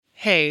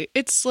Hey,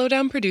 it's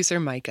Slowdown producer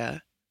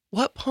Micah.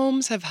 What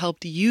poems have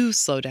helped you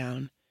slow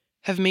down,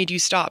 have made you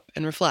stop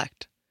and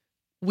reflect?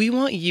 We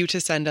want you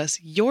to send us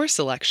your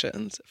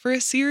selections for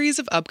a series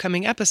of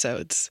upcoming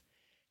episodes.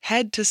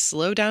 Head to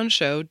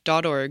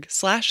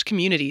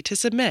slowdownshow.org/community to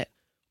submit,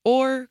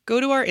 or go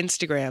to our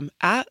Instagram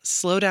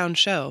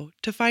 @slowdownshow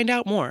to find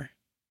out more.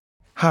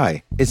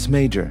 Hi, it's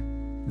Major.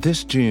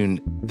 This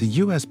June, the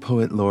U.S.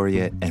 Poet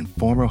Laureate and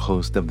former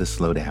host of The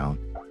Slowdown,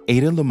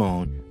 Ada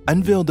Limon,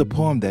 unveiled a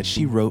poem that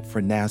she wrote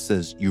for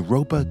NASA's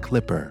Europa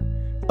Clipper,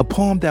 a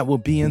poem that will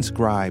be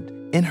inscribed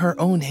in her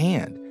own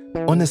hand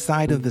on the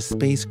side of the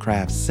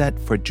spacecraft set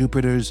for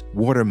Jupiter's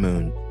water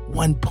moon,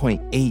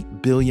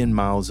 1.8 billion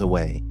miles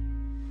away.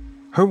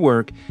 Her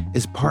work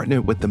is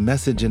partnered with the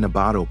Message in a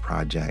Bottle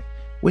project,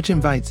 which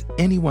invites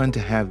anyone to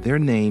have their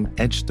name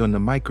etched on the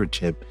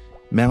microchip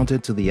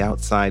mounted to the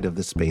outside of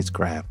the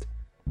spacecraft.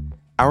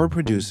 Our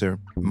producer,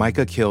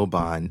 Micah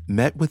Kilbon,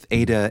 met with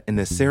Ada in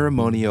the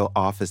ceremonial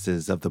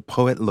offices of the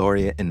Poet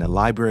Laureate in the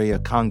Library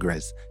of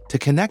Congress to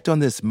connect on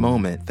this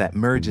moment that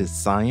merges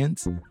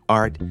science,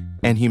 art,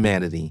 and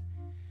humanity.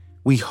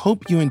 We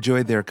hope you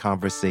enjoyed their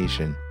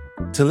conversation.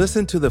 To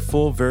listen to the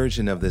full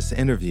version of this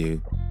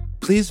interview,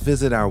 please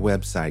visit our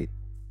website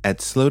at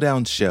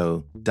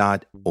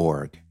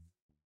slowdownshow.org.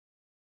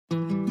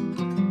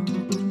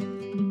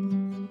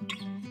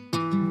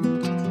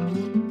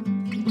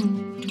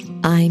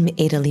 I'm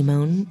Ada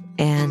Limon,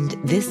 and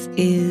this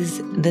is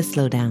The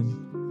Slowdown.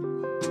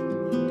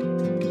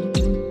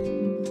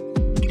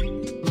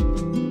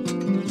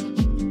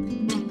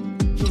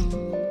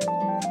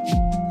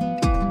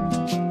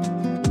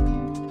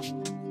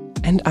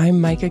 And I'm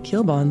Micah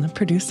Kilbon, the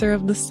producer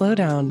of The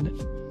Slowdown.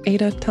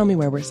 Ada, tell me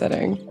where we're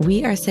sitting.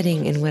 We are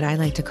sitting in what I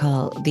like to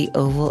call the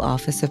Oval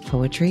Office of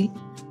Poetry.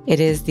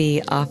 It is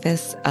the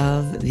office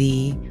of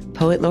the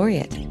Poet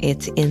Laureate.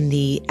 It's in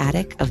the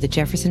attic of the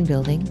Jefferson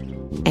Building,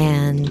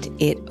 and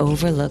it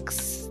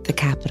overlooks the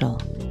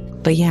Capitol.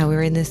 But yeah,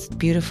 we're in this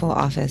beautiful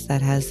office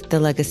that has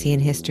the legacy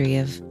and history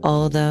of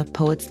all the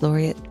Poets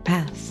Laureate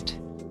past.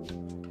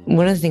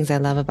 One of the things I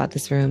love about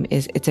this room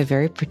is it's a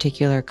very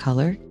particular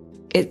color.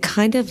 It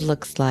kind of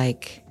looks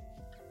like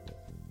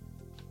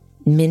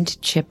mint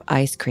chip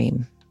ice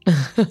cream.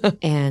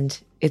 And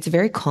it's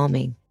very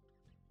calming.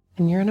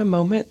 And you're in a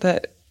moment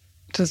that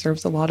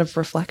deserves a lot of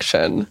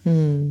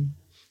reflection.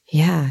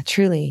 Yeah,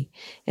 truly.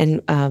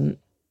 And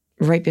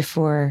right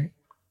before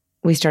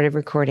we started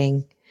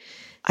recording,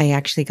 I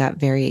actually got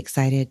very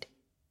excited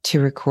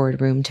to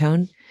record room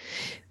tone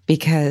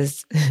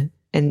because,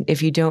 and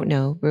if you don't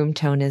know, room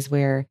tone is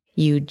where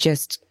you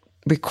just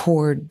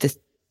record the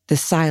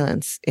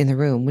silence in the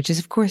room, which is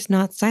of course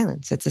not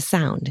silence, it's a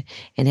sound.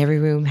 And every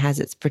room has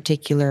its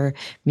particular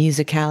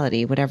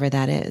musicality, whatever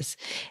that is.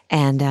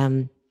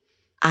 And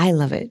I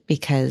love it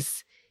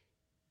because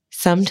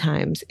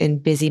sometimes in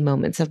busy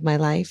moments of my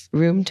life,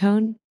 room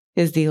tone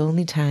is the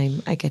only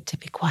time I get to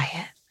be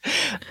quiet.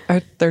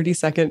 Our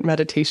 30-second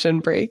meditation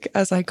break,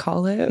 as I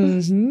call it.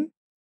 Mm-hmm.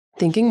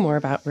 Thinking more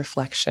about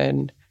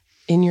reflection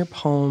in your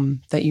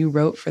poem that you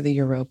wrote for the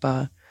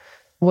Europa,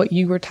 what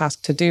you were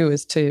tasked to do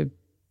is to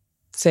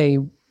say,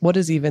 what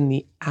is even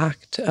the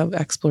act of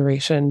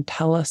exploration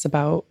tell us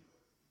about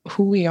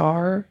who we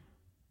are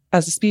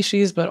as a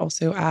species, but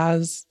also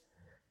as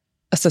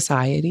a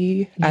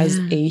society, as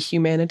a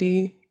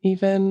humanity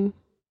even?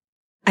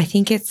 I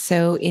think it's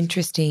so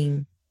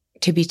interesting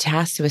to be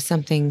tasked with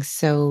something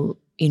so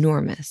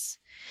enormous.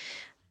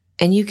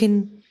 And you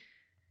can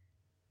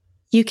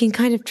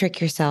kind of trick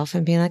yourself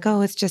and be like,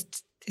 oh, it's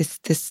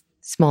this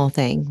small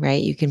thing,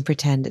 right? You can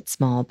pretend it's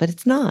small, but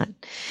it's not.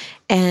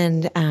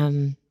 And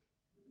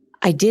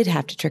I did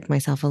have to trick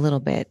myself a little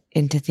bit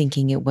into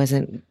thinking it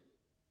wasn't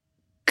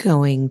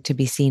going to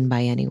be seen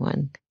by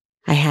anyone.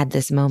 I had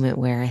this moment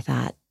where I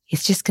thought,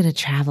 it's just going to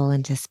travel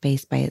into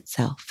space by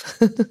itself.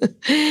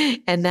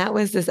 And that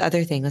was this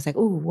other thing. I was like,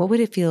 ooh, what would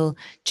it feel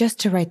just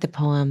to write the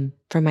poem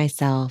for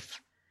myself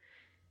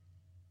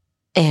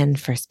and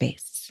for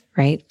space,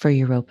 right? For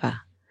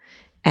Europa,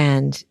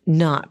 and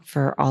not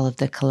for all of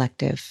the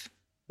collective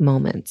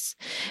moments.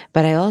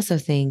 But I also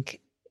think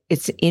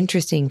it's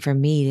interesting for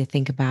me to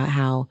think about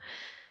how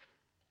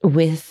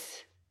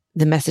with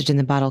the Message in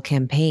the Bottle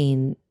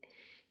campaign,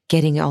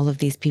 getting all of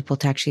these people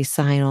to actually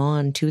sign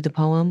on to the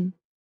poem,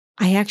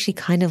 I actually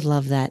kind of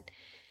love that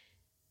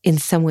in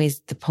some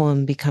ways the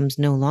poem becomes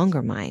no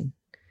longer mine.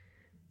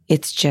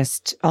 It's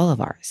just all of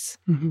ours.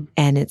 Mm-hmm.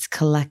 And it's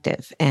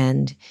collective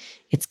and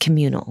it's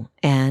communal.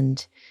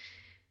 And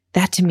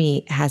that to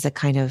me has a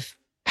kind of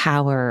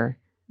power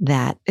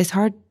that is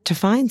hard to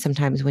find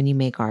sometimes when you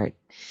make art.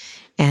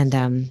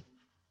 And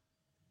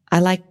I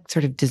like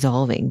sort of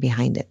dissolving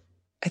behind it.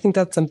 I think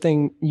that's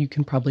something you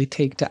can probably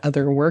take to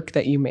other work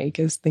that you make,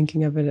 is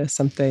thinking of it as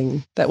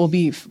something that will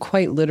be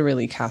quite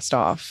literally cast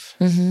off.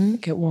 Mm-hmm.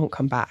 Like it won't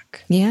come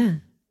back. Yeah.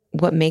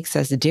 What makes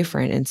us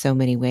different in so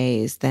many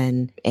ways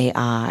than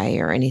AI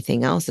or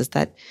anything else is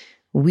that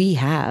we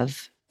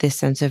have this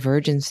sense of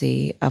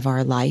urgency of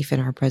our life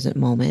in our present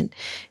moment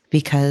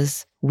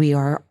because we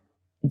are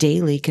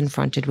daily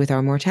confronted with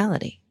our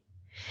mortality.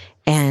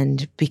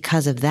 And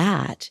because of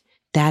that,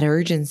 that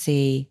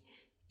urgency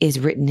is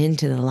written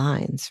into the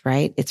lines,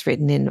 right? It's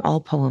written in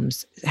all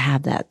poems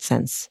have that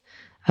sense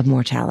of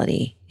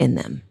mortality in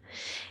them.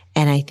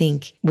 And I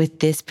think with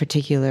this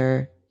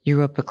particular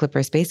Europa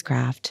Clipper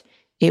spacecraft,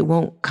 it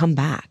won't come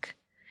back.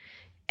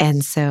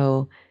 And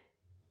so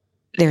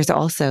there's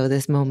also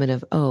this moment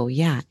of, oh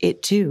yeah,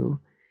 it too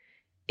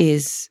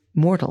is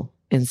mortal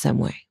in some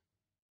way.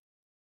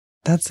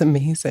 That's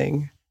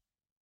amazing.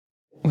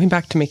 Going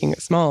back to making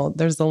it small,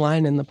 there's the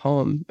line in the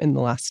poem in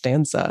the last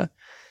stanza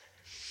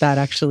that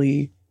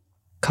actually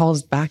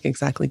calls back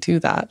exactly to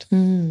that.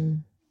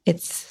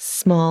 It's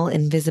small,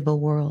 invisible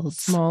worlds.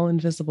 Small,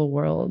 invisible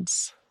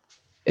worlds.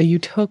 You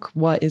took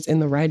what is in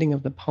the writing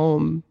of the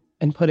poem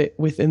and put it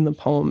within the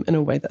poem in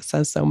a way that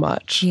says so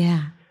much.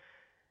 Yeah.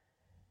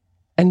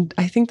 And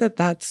I think that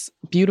that's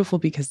beautiful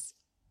because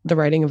the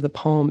writing of the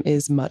poem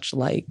is much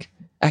like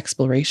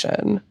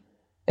exploration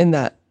in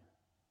that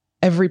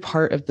every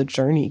part of the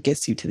journey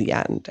gets you to the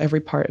end. Every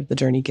part of the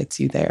journey gets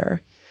you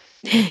there.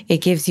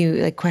 It gives you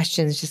like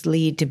questions just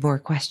lead to more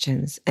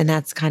questions. And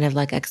that's kind of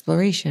like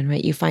exploration,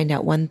 right? You find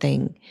out one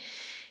thing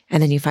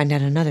and then you find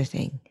out another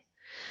thing.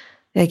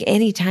 Like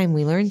anytime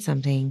we learn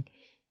something,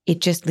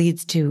 it just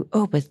leads to,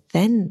 oh, but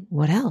then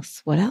what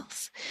else? What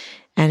else?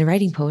 And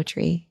writing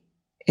poetry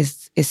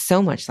is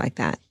so much like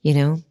that, you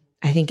know?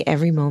 I think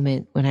every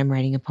moment when I'm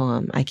writing a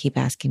poem, I keep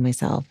asking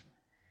myself,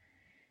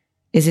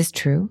 is this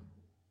true?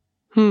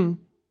 And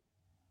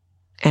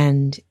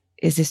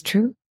is this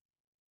true?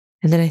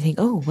 And then I think,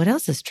 oh, what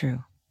else is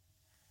true?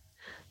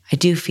 I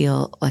do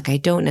feel like I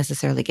don't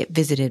necessarily get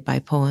visited by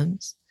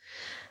poems.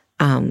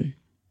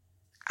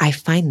 I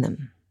find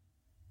them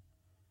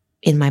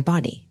in my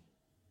body.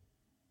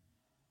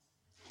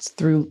 It's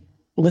through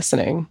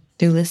listening.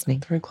 Through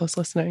listening. Through close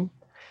listening.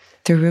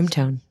 Through room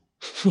tone.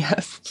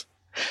 Yes.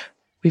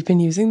 We've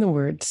been using the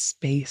word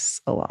space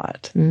a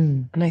lot.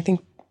 And I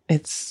think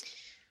it's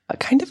a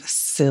kind of a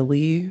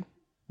silly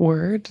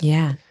word.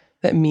 Yeah.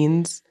 That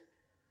means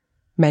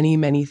many,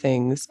 many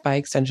things by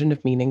extension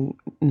of meaning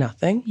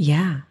nothing.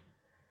 Yeah.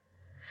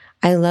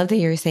 I love that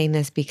you're saying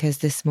this because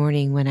this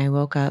morning when I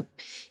woke up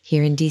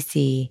here in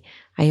DC,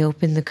 I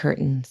opened the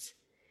curtains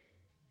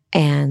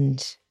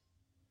and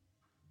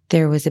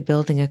there was a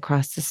building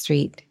across the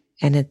street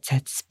and it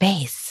said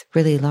space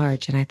really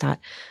large. And I thought,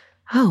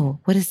 oh,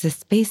 what is this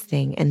space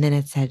thing? And then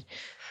it said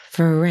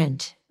for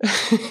rent.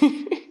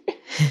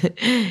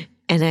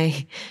 And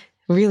I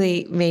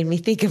really made me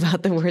think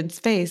about the word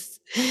space.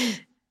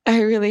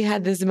 I really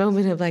had this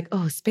moment of like,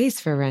 oh, space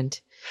for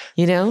rent,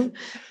 you know?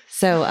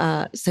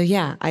 So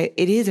yeah,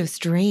 it is a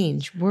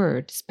strange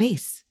word,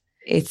 space.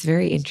 It's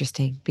very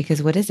interesting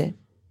because what is it?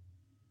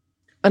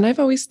 And I've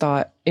always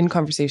thought in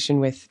conversation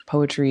with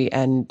poetry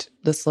and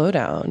the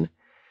slowdown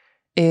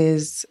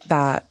is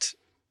that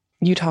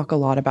you talk a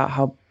lot about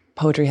how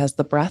poetry has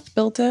the breath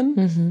built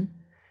in.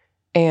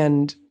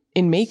 And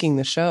in making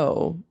the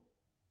show,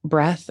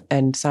 breath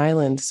and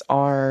silence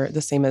are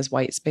the same as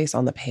white space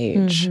on the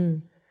page.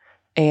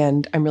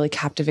 And I'm really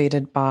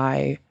captivated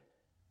by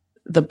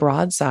the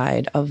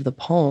broadside of the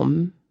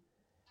poem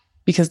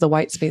because the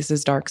white space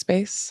is dark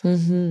space,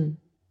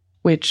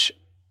 which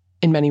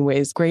in many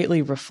ways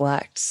greatly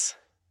reflects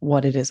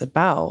what it is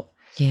about.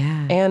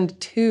 Yeah. And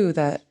two,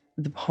 that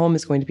the poem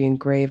is going to be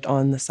engraved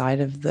on the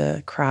side of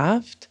the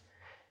craft.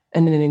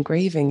 And an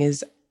engraving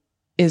is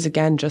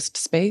again just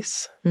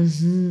space.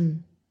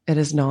 It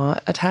is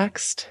not a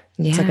text.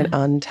 It's like an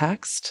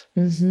untext.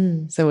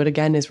 So it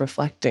again is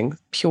reflecting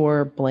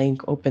pure,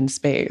 blank, open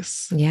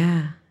space.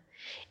 Yeah.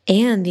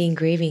 And the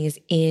engraving is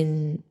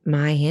in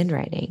my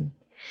handwriting.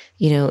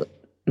 You know,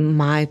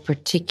 my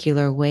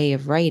particular way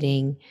of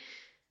writing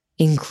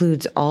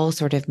includes all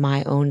sort of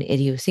my own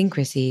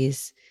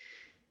idiosyncrasies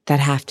that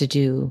have to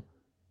do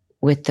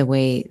with the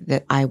way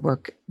that I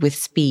work with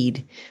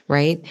speed,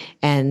 right?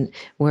 And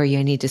where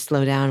I need to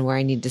slow down, where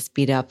I need to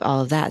speed up, all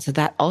of that. So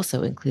that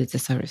also includes a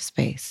sort of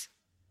space.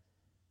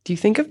 Do you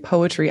think of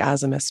poetry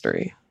as a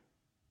mystery?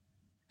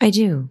 I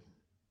do.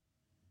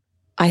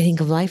 I think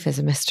of life as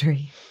a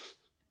mystery.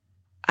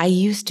 I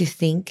used to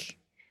think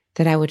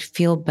that I would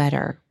feel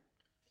better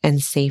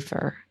and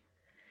safer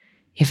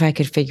if I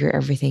could figure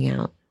everything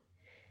out.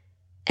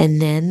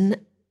 And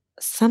then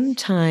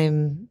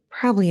sometime,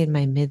 probably in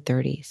my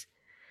mid-30s,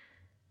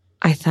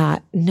 I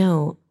thought,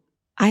 no,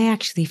 I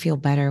actually feel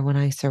better when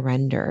I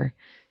surrender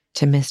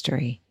to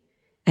mystery.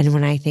 And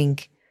when I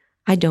think,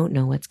 I don't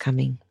know what's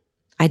coming.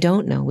 I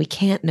don't know. We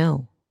can't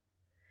know.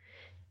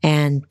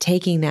 And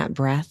taking that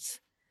breath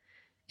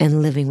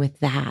and living with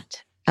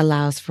that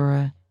allows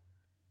for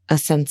a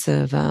sense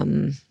of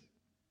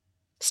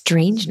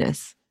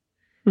strangeness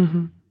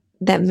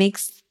that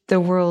makes the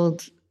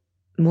world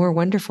more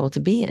wonderful to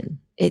be in.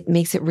 It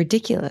makes it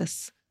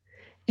ridiculous.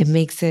 It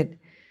makes it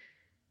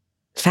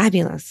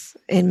fabulous.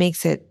 It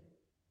makes it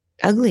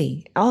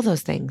ugly, all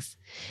those things.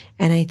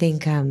 And I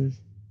think the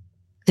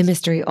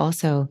mystery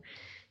also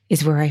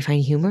is where I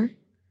find humor.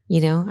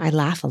 You know, I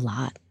laugh a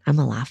lot. I'm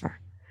a laugher.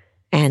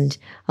 And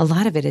a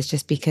lot of it is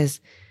just because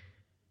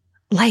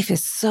life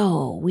is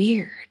so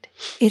weird.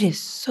 It is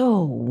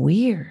so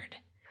weird.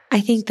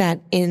 I think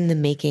that in the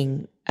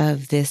making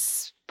of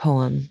this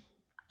poem,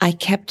 I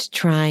kept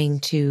trying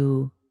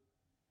to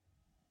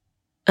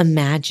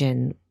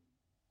imagine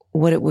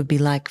what it would be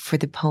like for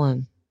the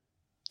poem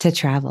to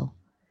travel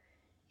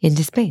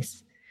into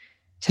space,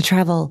 to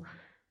travel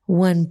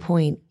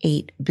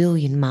 1.8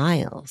 billion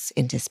miles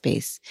into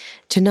space,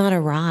 to not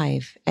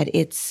arrive at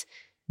its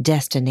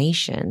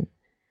destination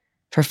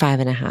for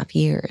 5.5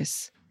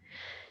 years.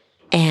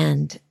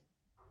 And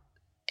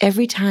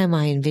every time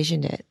I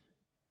envisioned it,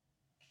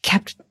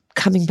 kept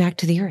coming back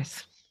to the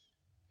earth,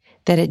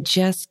 that it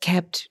just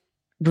kept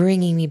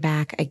bringing me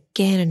back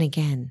again and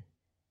again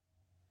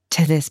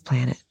to this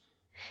planet.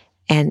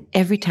 And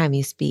every time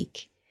you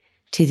speak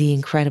to the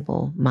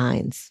incredible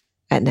minds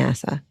at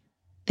NASA,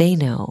 they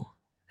know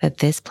that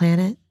this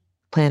planet,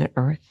 planet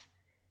Earth,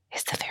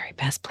 is the very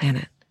best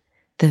planet,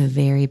 the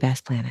very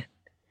best planet.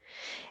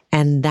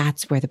 And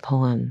that's where the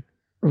poem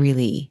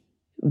really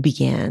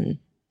began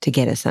to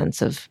get a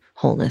sense of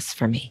wholeness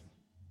for me.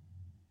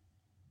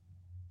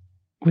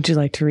 Would you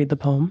like to read the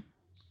poem?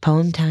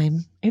 Poem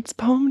time. It's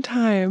poem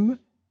time.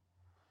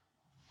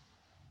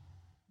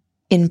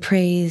 In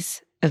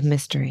Praise of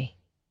Mystery,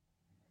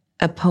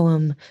 a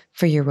poem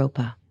for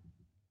Europa.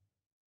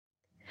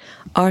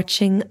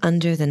 Arching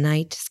under the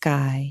night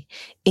sky,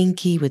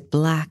 inky with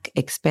black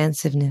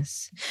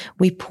expansiveness,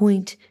 we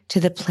point to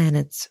the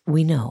planets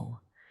we know.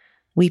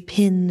 We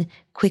pin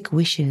quick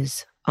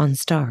wishes on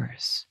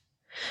stars.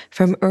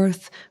 From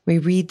Earth, we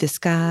read the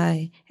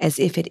sky as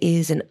if it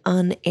is an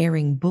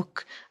unerring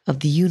book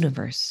of the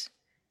universe,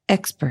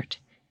 expert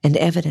and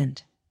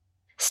evident.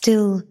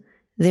 Still,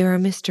 there are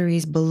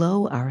mysteries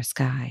below our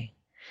sky.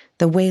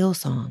 The whale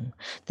song,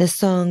 the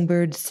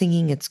songbird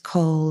singing its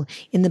call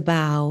in the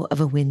bough of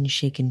a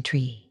wind-shaken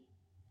tree.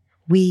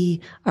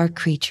 We are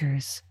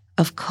creatures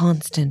of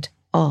constant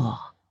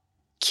awe,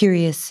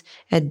 curious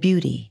at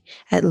beauty,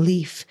 at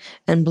leaf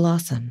and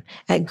blossom,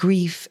 at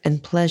grief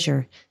and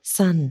pleasure,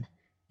 sun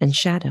and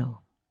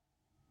shadow.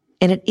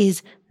 And it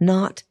is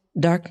not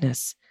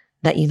darkness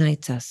that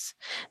unites us,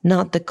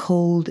 not the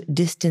cold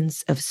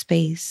distance of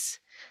space,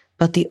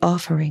 but the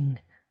offering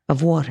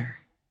of water.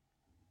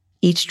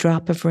 Each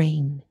drop of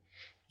rain,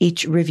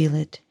 each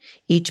rivulet,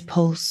 each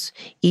pulse,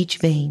 each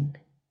vein.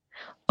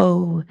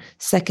 Oh,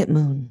 second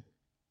moon,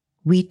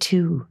 we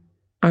too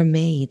are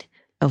made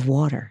of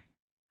water,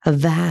 of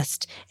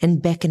vast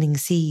and beckoning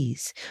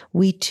seas.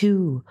 We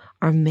too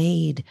are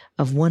made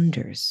of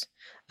wonders,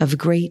 of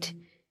great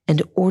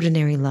and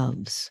ordinary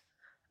loves,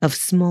 of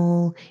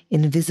small,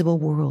 invisible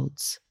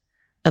worlds,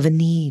 of a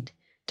need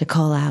to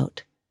call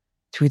out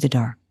through the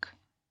dark.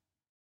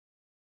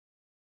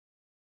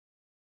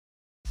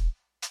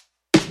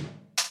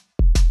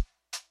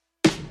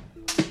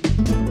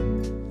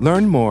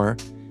 Learn more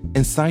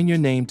and sign your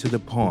name to the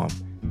poem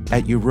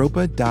at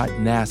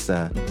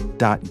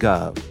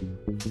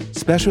europa.nasa.gov.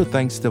 Special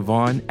thanks to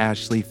Vaughn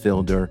Ashley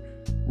Fielder,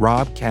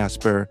 Rob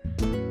Casper,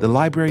 the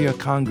Library of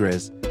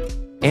Congress,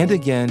 and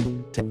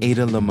again to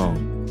Ada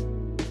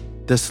Limon.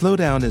 The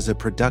Slowdown is a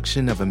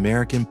production of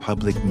American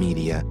Public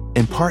Media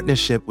in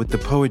partnership with the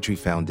Poetry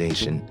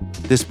Foundation.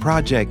 This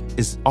project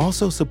is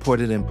also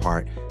supported in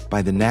part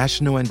by the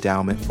National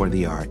Endowment for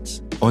the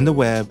Arts on the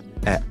web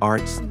at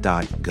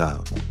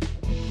arts.gov.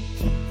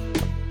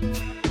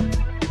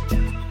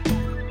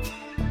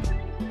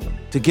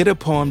 To get a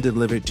poem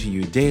delivered to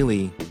you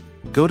daily,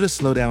 go to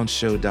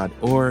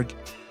slowdownshow.org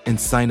and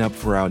sign up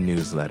for our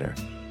newsletter.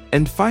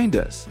 And find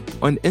us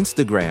on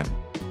Instagram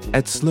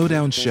at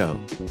slowdownshow.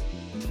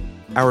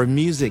 Our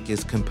music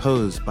is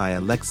composed by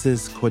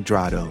Alexis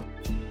Cuadrado.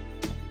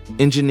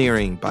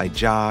 Engineering by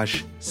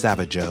Josh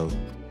Savageau.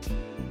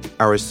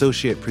 Our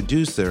associate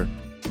producer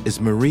is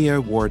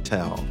Maria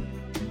Wartell.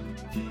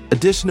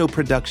 Additional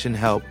production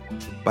help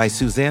by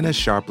Susanna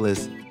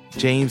Sharpless,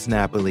 James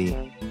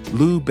Napoli,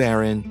 Lou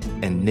Barron,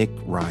 and Nick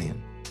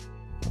Ryan.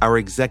 Our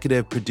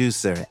executive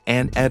producer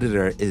and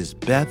editor is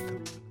Beth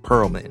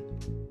Perlman.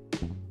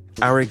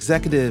 Our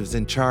executives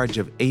in charge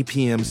of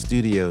APM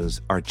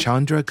Studios are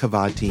Chandra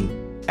Kavati,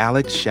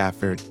 Alex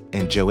Shafford,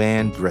 and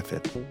Joanne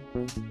Griffith.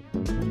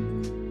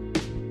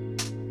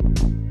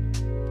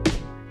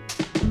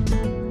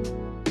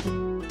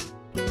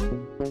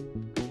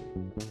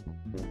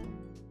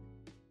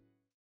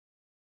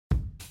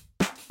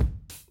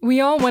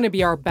 We all want to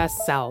be our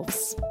best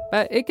selves,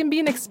 but it can be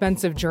an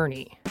expensive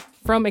journey.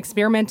 From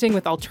experimenting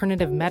with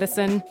alternative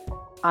medicine.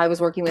 I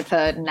was working with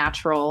a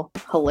natural,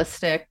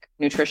 holistic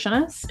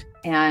nutritionist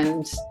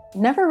and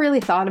never really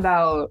thought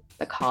about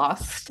the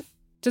cost.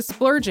 To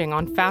splurging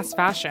on fast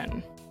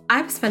fashion.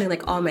 I was spending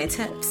all my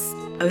tips.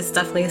 I was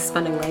definitely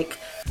spending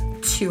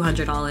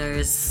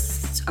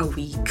 $200 a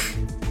week.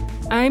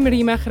 I'm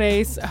Rima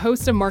Jerez,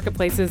 host of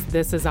Marketplace's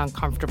This Is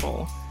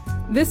Uncomfortable.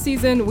 This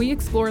season, we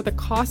explore the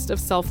cost of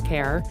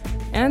self-care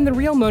and the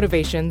real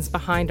motivations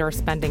behind our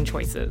spending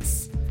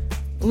choices.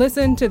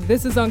 Listen to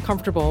This Is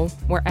Uncomfortable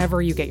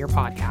wherever you get your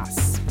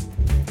podcasts.